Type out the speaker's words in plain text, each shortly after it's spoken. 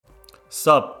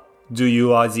Sup, do you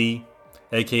Ozzy,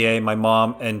 aka my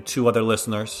mom and 2 other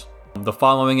listeners. The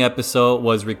following episode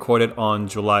was recorded on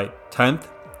July 10th,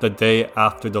 the day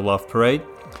after the Love Parade.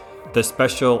 This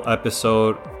special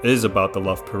episode is about the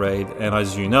Love Parade, and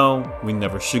as you know, we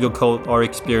never sugarcoat our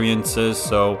experiences,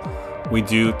 so we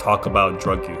do talk about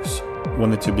drug use.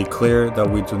 Wanted to be clear that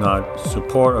we do not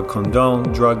support or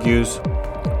condone drug use,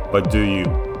 but do you,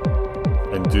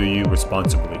 and do you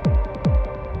responsibly.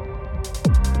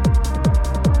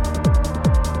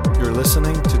 You're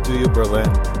listening to Do You Berlin,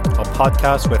 a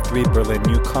podcast where 3 Berlin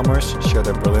newcomers share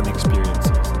their Berlin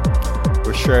experiences.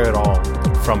 We share it all,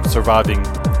 from surviving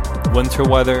winter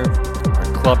weather, our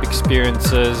club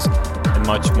experiences, and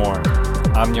much more.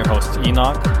 I'm your host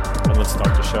Enoch, and let's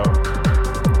start the show.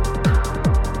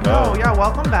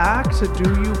 Welcome back to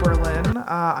Do You Berlin.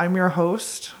 I'm your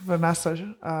host,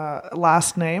 Vanessa,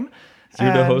 last name.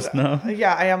 You're the host now?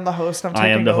 Yeah, I am the host. I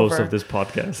am the host of this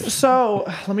podcast. So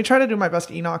let me try to do my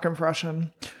best Enoch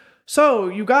impression. So,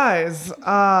 you guys,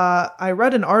 I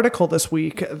read an article this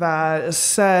week that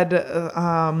said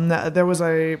there was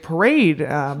a parade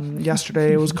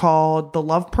yesterday. It was called the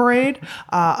Love Parade.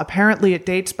 Apparently, it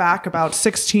dates back about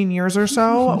 16 years or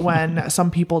so when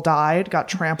some people died, got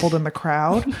trampled in the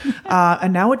crowd.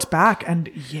 And now it's back.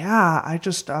 And yeah, I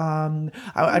just want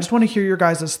to hear your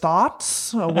guys'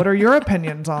 thoughts. What are your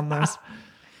opinions on this?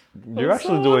 You're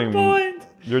actually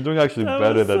doing actually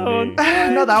better than me.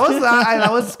 No, that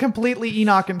was completely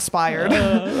Enoch inspired.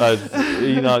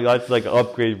 That's like an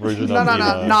upgrade version of Enoch.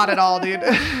 No, not at all, dude.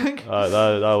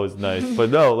 That was nice.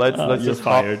 But no, let's just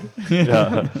fired.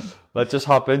 Let's just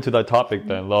hop into that topic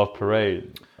then. Love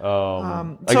Parade.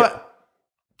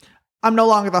 I'm no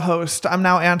longer the host. I'm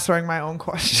now answering my own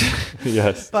question.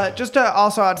 Yes. But just to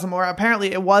also add some more,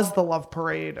 apparently it was the Love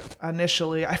Parade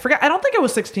initially. I forget. I don't think it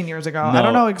was 16 years ago. No, I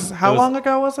don't know how long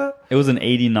ago was it? It was in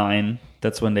 89.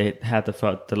 That's when they had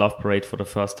the Love Parade for the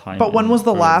first time. But when was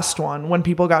the last one? When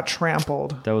people got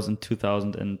trampled? That was in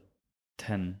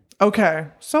 2010. Okay.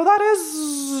 So that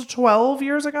is 12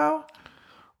 years ago?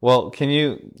 Well, can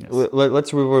you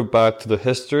let's revert back to the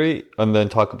history and then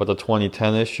talk about the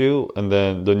 2010 issue and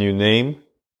then the new name,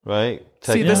 right?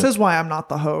 See, this is why I'm not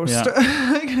the host.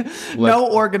 Yeah.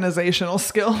 No organizational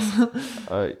skills.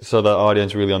 So the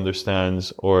audience really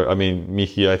understands,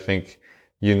 Mihi, I think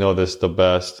you know this the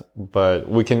best, but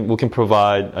we can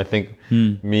provide. I think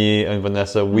me and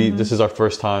Vanessa, this is our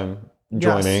first time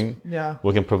joining. Yes. Yeah,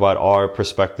 we can provide our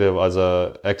perspective as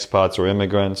expats or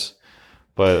immigrants.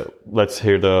 But let's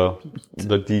hear the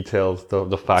details,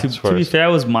 the facts first. To be fair,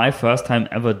 it was my first time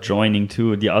ever joining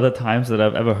too. The other times that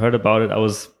I've ever heard about it, I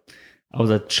was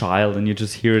a child, and you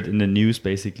just hear it in the news,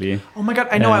 basically. Oh my God,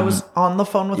 I know. I was on the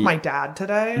phone with my dad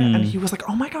today, and he was like,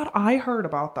 "Oh my God, I heard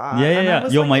about that." Yeah.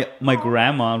 Yo, my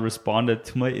grandma responded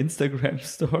to my Instagram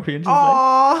story, and she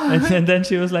was like, and then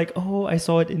she was like, "Oh, I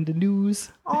saw it in the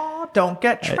news." Oh, don't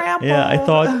get trampled. I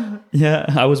thought. Yeah,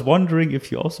 I was wondering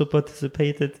if you also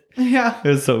participated. Yeah,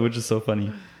 which is so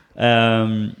funny.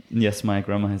 Yes, my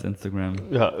grandma has Instagram.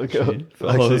 Yeah, okay.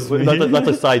 Actually, that's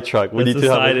a sidetrack. We need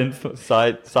to have a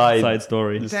side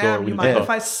story. Damn, you mind if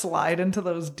I slide into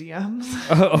those DMs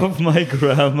of my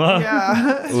grandma?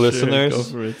 Yeah,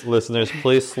 listeners,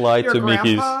 please slide your to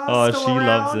Miki's. Oh, she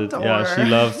loves it. Or... Yeah, she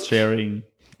loves sharing.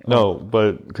 No,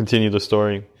 but continue the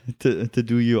story. To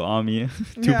do you army,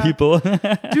 2 people.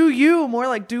 Do you more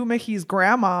like do Mickey's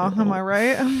grandma? Am I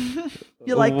right?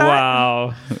 You like that?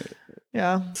 Wow.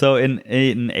 Yeah. So in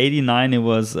 89, it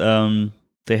was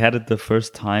they had it the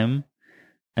first time,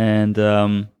 and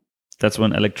that's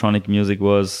when electronic music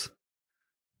was,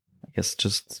 I guess,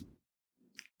 just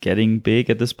getting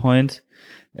big at this point,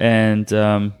 and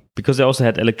because they also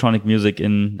had electronic music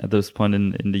at this point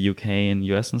in the UK and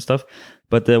US and stuff.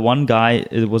 But the one guy,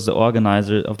 it was the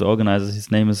organizer of the organizers.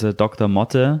 His name is Dr.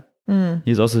 Motte.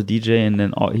 He's also a DJ, and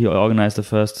then he organized the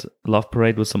first Love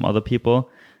Parade with some other people.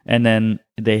 And then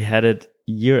they had it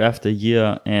year after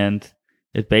year, and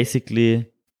it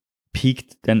basically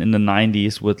peaked then in the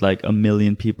 90s with like 1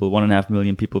 million people, 1.5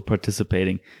 million people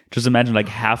participating. Just imagine like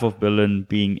half of Berlin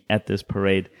being at this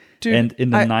parade. Dude, and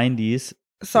in the 90s...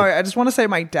 Sorry, I just want to say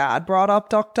my dad brought up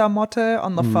Dr. Motte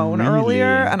on the phone earlier,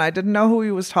 and I didn't know who he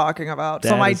was talking about.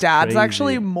 So my dad's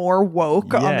actually more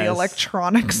woke on the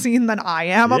electronic scene than I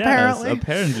am,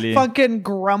 apparently. Fucking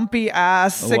grumpy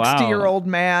ass 60-year-old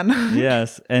man.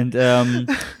 Yes, and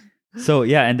so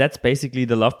yeah, and that's basically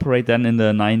the Love Parade then in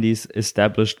the 90s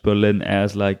established Berlin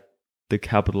as like the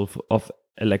capital of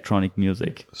electronic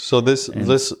music. So this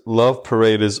Love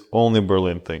Parade is only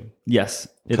Berlin thing. Yes,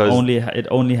 it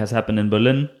only has happened in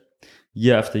Berlin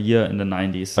year after year in the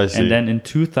 90s. I see. And then in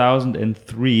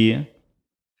 2003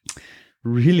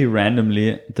 really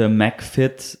randomly, the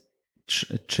McFit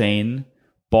chain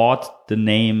bought the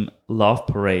name Love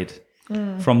Parade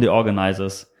from the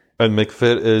organizers. And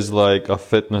McFit is like a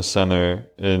fitness center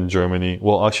in Germany.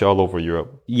 Well, actually all over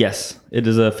Europe. Yes, it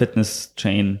is a fitness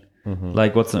chain.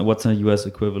 Like what's a US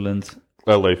equivalent?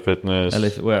 LA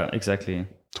Fitness. Well, exactly.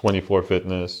 24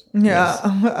 Fitness. Yeah,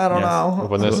 I don't know.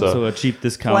 Vanessa. So a cheap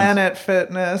discount. Planet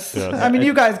Fitness. Yes. I mean,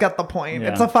 you guys get the point.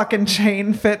 Yeah. It's a fucking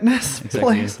chain fitness Exactly,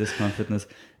 place. discount fitness.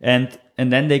 And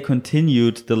then they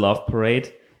continued the Love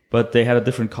Parade, but they had a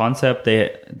different concept.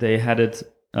 They had it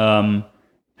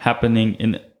happening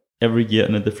in every year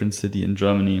in a different city in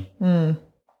Germany.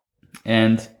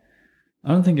 And I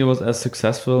don't think it was as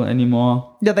successful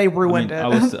anymore. Yeah, they ruined it.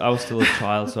 I was still a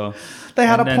child, so They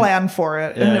had and a then- plan for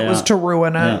it, and it was yeah. to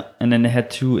ruin it. Yeah. And then they had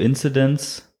 2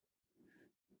 incidents.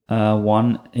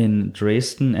 One in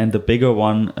Dresden and the bigger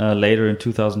one later in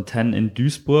 2010 in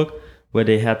Duisburg, where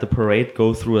they had the parade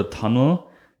go through a tunnel,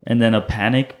 and then a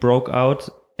panic broke out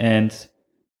and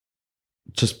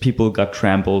just people got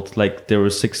trampled. Like there were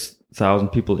 6,000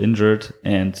 people injured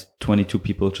and 22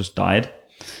 people just died.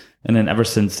 And then ever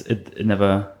since it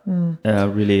never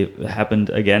really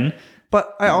happened again.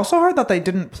 But I also heard that they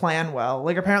didn't plan well.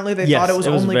 Like apparently they Yes, thought it was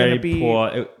only going very to be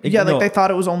poor. they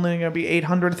thought it was only going to be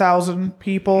 800,000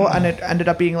 people, and it ended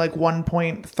up being like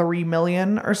 1.3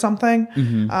 million or something.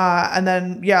 And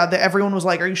then everyone was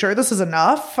like, "Are you sure this is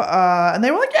enough?" And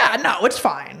they were like, "Yeah, no, it's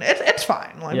fine. It's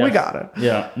fine. Like we Yes. got it."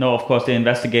 Yeah, no, of course they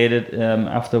investigated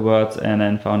afterwards and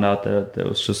then found out that there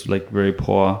was just like very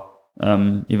poor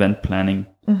event planning.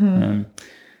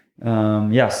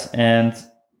 Yes, and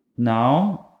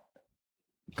now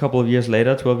a couple of years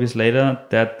later, 12 years later,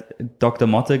 that Dr.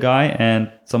 Motte guy and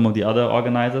some of the other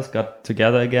organizers got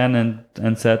together again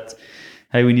and said,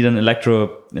 "Hey, we need an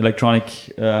electronic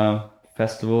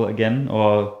festival again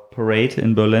or parade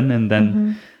in Berlin," and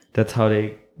then that's how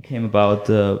they came about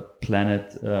the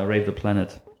planet, Rave the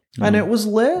Planet. And it was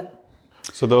lit.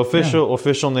 So the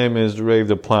official name is Rave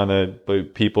the Planet,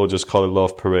 but people just call it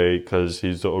Love Parade because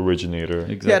he's the originator.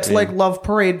 Exactly. Yeah, it's like Love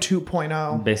Parade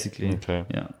 2.0. basically. Okay.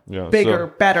 Yeah. Bigger,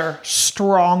 better,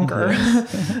 stronger.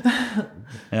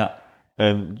 Yeah.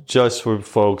 And just for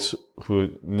folks who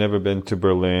never been to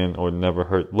Berlin or never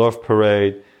heard Love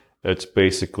Parade, it's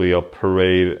basically a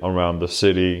parade around the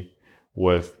city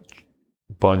with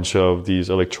a bunch of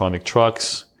these electronic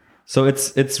trucks. So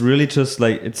it's really just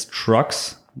like it's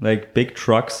trucks, like big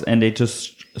trucks, and they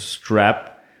just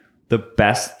strap the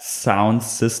best sound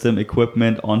system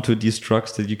equipment onto these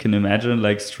trucks that you can imagine,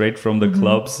 like straight from the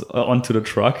clubs onto the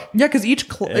truck. Yeah, because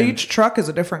each truck is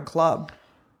a different club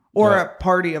or a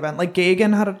party event. Like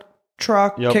Gagan had a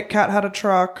truck, Yep. Kit Kat had a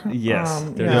truck. Yes,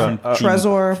 there are yeah. different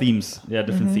Trezor. themes. Yeah,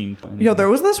 different themes. Yo, there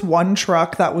was this one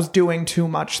truck that was doing too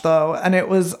much though, and it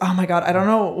was, oh my god, I don't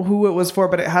know who it was for,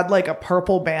 but it had like a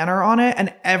purple banner on it,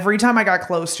 and every time I got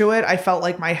close to it, I felt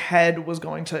like my head was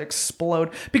going to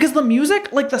explode because the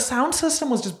music, like the sound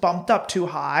system was just bumped up too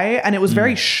high, and it was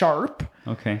very sharp.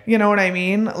 Okay. You know what I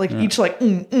mean? Like each like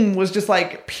was just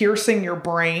like piercing your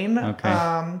brain.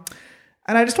 Okay.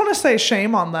 And I just want to say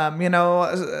shame on them, you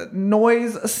know,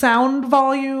 noise, sound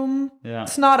volume. Yeah.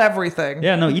 It's not everything.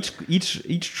 Yeah, no,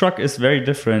 each truck is very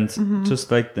different,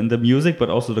 just like in the music, but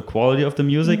also the quality of the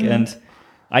music. And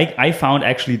I found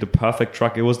actually the perfect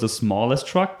truck. It was the smallest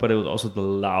truck, but it was also the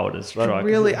loudest truck.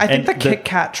 Really? I think And the Kit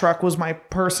Kat truck was my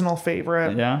personal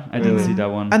favorite. Yeah, I didn't see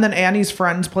that one. And then Annie's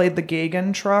friends played the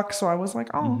Gagan truck, so I was like,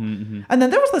 oh. And then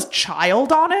there was this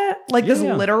child on it, like this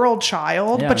yeah. literal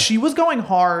child, Yeah. but she was going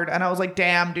hard, and I was like,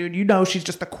 damn, dude, you know she's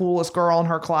just the coolest girl in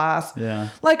her class. Yeah.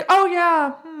 Like, oh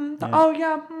yeah,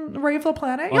 Rave the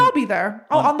Planet, yeah, I'll be there.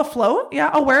 Oh, on the float? Yeah.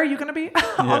 Oh, where are you going to be?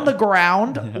 On the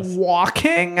ground,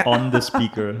 walking. On the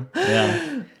speaker.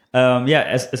 Yeah.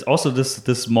 As also the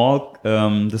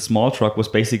small truck was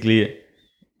basically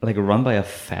like run by a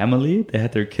family. They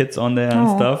had their kids on there and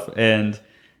stuff, and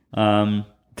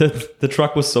the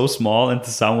truck was so small and the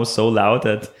sound was so loud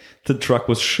that the truck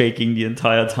was shaking the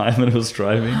entire time when it was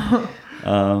driving.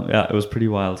 It was pretty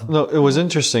wild. No, it was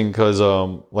interesting because,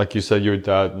 like you said, your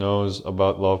dad knows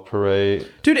about Love Parade.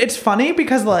 Dude, it's funny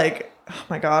because like, oh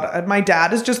my god, my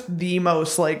dad is just the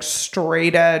most like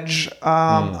straight edge,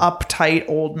 uptight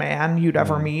old man you'd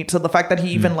ever meet. So the fact that he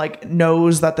even like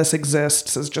knows that this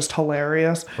exists is just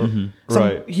hilarious.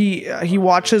 Right. He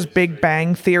watches Big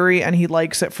Bang Theory and he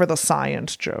likes it for the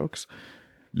science jokes.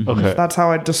 Okay. That's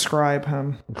how I describe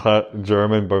him.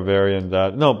 German, Bavarian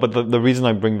dad. No, but the reason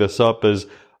I bring this up is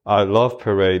I Love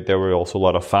Parade. There were also a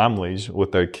lot of families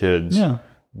with their kids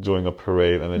doing a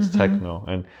parade, and it's techno.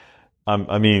 And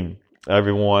I mean,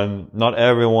 not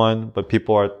everyone, but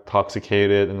people are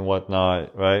intoxicated and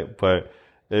whatnot, right? But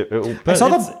I saw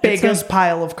the biggest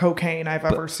pile of cocaine I've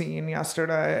ever seen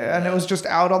yesterday, and it was just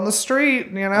out on the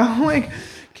street, like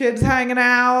kids hanging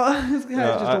out,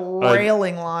 just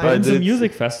railing lines. It's a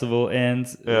music festival, and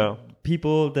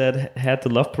people that had the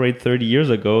Love Parade 30 years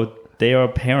ago, they are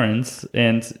parents,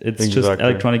 and it's just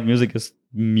electronic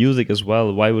music as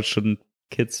well. Why shouldn't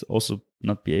kids also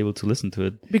not be able to listen to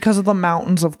it? Because of the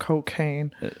mountains of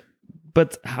cocaine.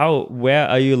 But where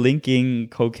are you linking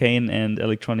cocaine and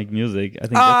electronic music? I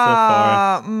think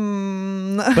that's so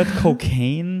far. But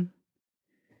cocaine,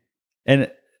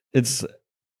 and it's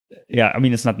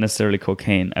not necessarily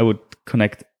cocaine. I would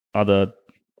connect other.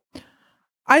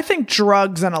 I think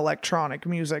drugs and electronic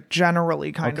music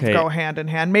generally kind of go hand in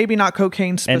hand. Maybe not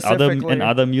cocaine specifically. And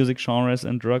other music genres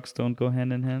and drugs don't go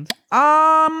hand in hand?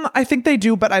 I think they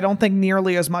do, but I don't think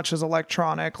nearly as much as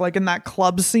electronic. Like in that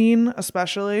club scene,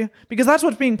 especially. Because that's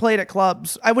what's being played at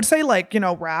clubs. I would say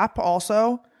rap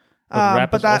also. But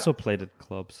rap is also played at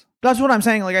clubs. That's what I'm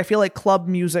saying. Like I feel like club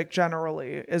music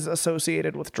generally is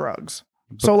associated with drugs.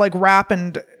 So like rap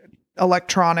and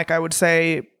electronic, I would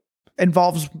say,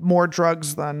 involves more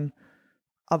drugs than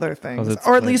other things,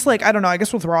 or at least I don't know. I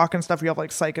guess with rock and stuff, you have like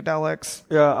psychedelics.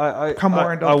 Yeah,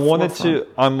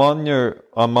 I'm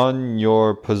on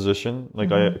your position.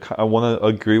 Like I want to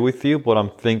agree with you, but I'm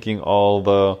thinking all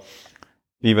the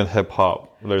even hip hop.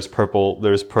 There's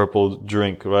purple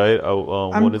drink, right?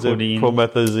 What is codeine. It?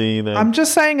 Promethazine. I'm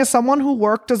just saying, as someone who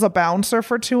worked as a bouncer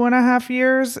for 2.5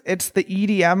 years, it's the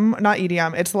not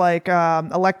EDM. It's like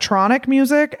electronic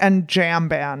music and jam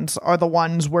bands are the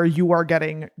ones where you are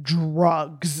getting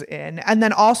drugs in. And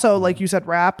then also, like you said,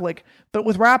 rap. But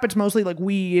with rap, it's mostly like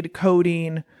weed,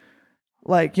 codeine,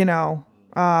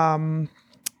 Xannies.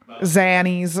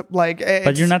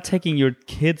 But you're not taking your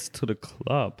kids to the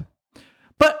club.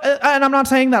 But, and I'm not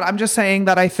saying that, I'm just saying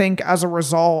that I think as a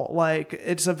result, I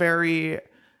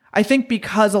think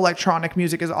because electronic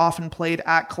music is often played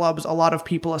at clubs, a lot of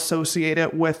people associate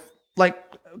it with,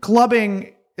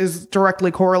 clubbing is directly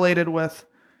correlated with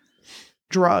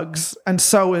drugs, and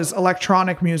so is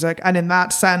electronic music. And in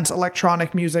that sense,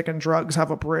 electronic music and drugs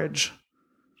have a bridge.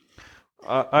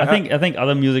 I think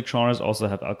other music genres also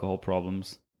have alcohol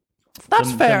problems.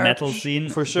 That's fair. The metal scene,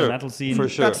 for sure.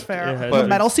 That's fair. The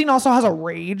metal scene also has a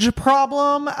rage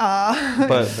problem.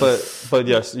 But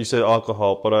yes, you said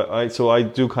alcohol. But I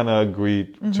do kind of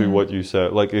agree to what you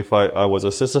said. Like if I was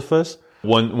a Sisyphus,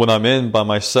 when I'm in by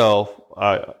myself,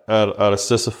 at a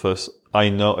Sisyphus, I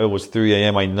know it was 3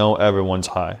 a.m. I know everyone's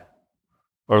high,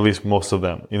 or at least most of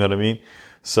them. You know what I mean?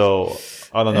 So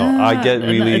I don't know. I get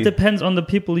really. It depends on the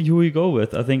people who you go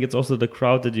with. I think it's also the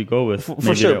crowd that you go with.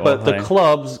 For sure, but the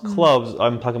clubs.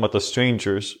 I'm talking about the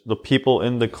strangers. The people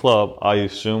in the club. I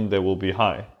assume they will be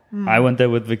high. I went there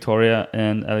with Victoria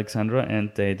and Alexandra, and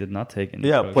they did not take any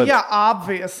drugs.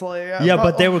 Obviously.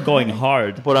 But they were going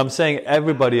hard. But I'm saying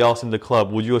everybody else in the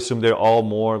club, would you assume they're all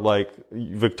more like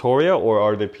Victoria, or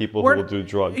are they people who will do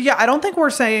drugs? Yeah, I don't think we're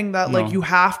saying that you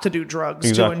have to do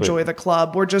drugs to enjoy the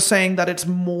club. We're just saying that it's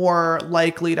more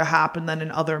likely to happen than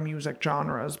in other music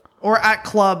genres or at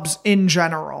clubs in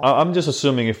general. I'm just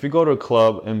assuming if you go to a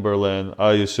club in Berlin,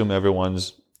 I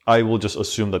will just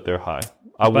assume that they're high.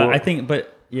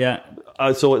 Yeah.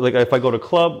 So if I go to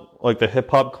club, like the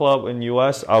hip hop club in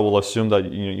US, I will assume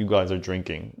that you guys are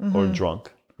drinking or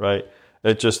drunk, right?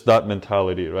 It's just that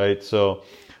mentality, right? So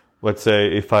let's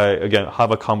say if I again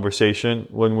have a conversation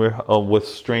when we're with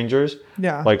strangers,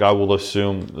 I will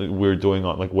assume we're doing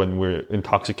when we're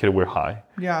intoxicated, we're high.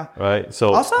 Yeah. Right.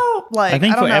 So also I don't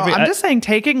know. I'm just saying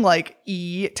taking an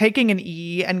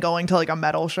E and going to a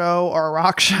metal show or a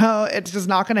rock show, it's just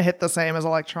not going to hit the same as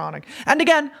electronic. And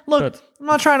again, look, I'm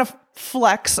not trying to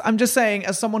flex. I'm just saying,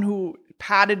 as someone who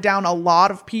patted down a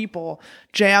lot of people,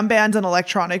 jam bands and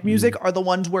electronic music are the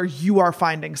ones where you are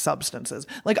finding substances.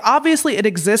 Obviously it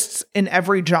exists in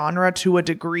every genre to a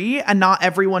degree, and not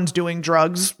everyone's doing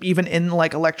drugs even in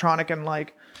electronic and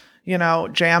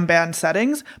jam band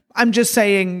settings. I'm just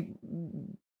saying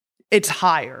it's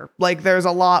higher. There's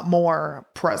a lot more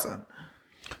present.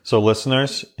 So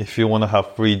listeners, if you want to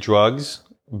have free drugs,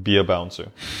 be a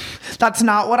bouncer. That's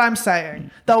not what I'm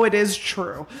saying, though it is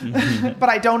true. But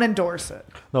I don't endorse it.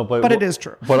 No, but it is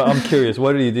true. But I'm curious,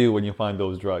 what do you do when you find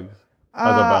those drugs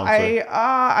as a bouncer?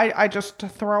 I just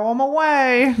throw them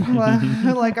away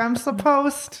like I'm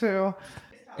supposed to.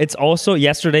 It's also,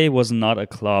 yesterday was not a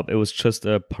club. It was just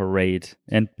a parade.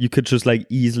 And you could just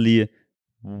easily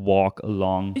walk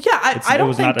along. Yeah, I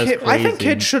don't think I think crazy.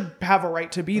 kids should have a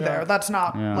right to be there. That's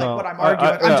not what I'm I-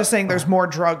 arguing. I- I'm just saying there's more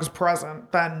drugs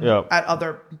present than at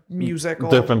other musical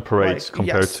different parades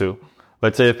compared to,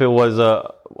 let's say, if it was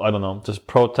a, I don't know, just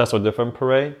protest or different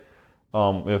parade.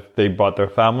 If they brought their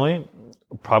family,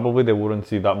 probably they wouldn't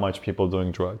see that much people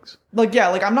doing drugs. Like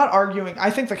I'm not arguing.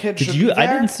 I think the kids should be there. I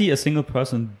didn't see a single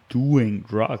person doing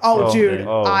drugs. Oh, dude,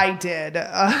 Oh. I did.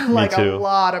 Like a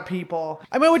lot of people.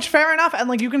 I mean, which fair enough. And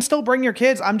like, you can still bring your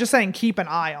kids. I'm just saying, keep an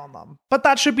eye on them. But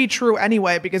that should be true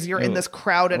anyway, because you're in this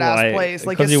crowded ass place.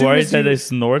 Like, because you're worried that they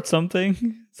snort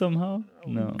something somehow.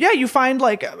 No. Yeah, you find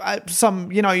like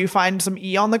you find some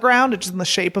E on the ground. It's in the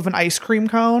shape of an ice cream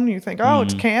cone. You think, oh,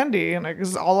 it's candy, and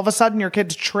all of a sudden your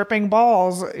kid's tripping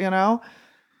balls.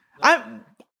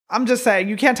 I'm just saying,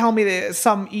 you can't tell me that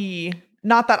some E.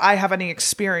 Not that I have any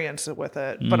experience with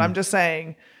it, but I'm just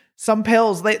saying, some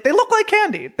pills they look like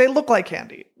candy. They look like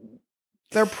candy.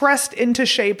 They're pressed into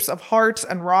shapes of hearts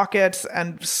and rockets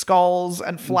and skulls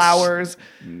and flowers.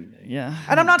 Yeah.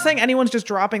 And I'm not saying anyone's just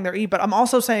dropping their E, but I'm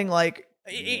also saying, like,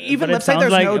 even But let's say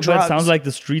there's no drugs. But it sounds like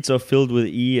the streets are filled with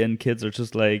E and kids are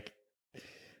just like...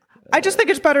 I just think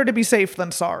it's better to be safe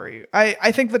than sorry.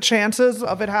 I think the chances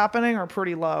of it happening are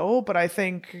pretty low, but I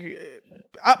think...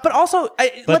 but also,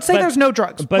 let's say there's no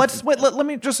drugs. Let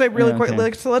me just say really quick.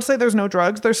 Okay. So let's say there's no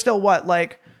drugs. There's still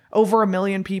over 1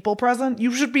 million people present.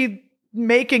 You should be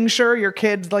making sure your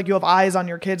kids, like, you have eyes on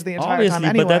your kids the entire time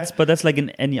anyway. But that's like in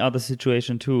any other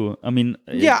situation too. I mean,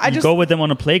 Yeah, you go with them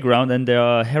on a playground and there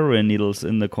are heroin needles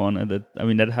in the corner.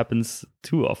 That happens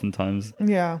too oftentimes.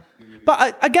 Yeah.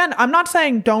 But again, I'm not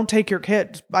saying don't take your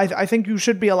kids. I think you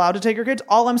should be allowed to take your kids.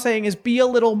 All I'm saying is be a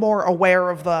little more aware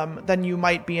of them than you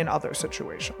might be in other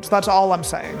situations. That's all I'm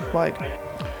saying. Like,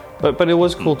 But it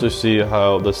was cool to see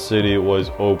how the city was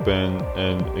open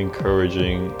and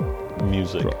encouraging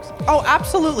music. oh,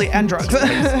 absolutely, and drugs.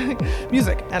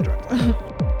 Music and drugs.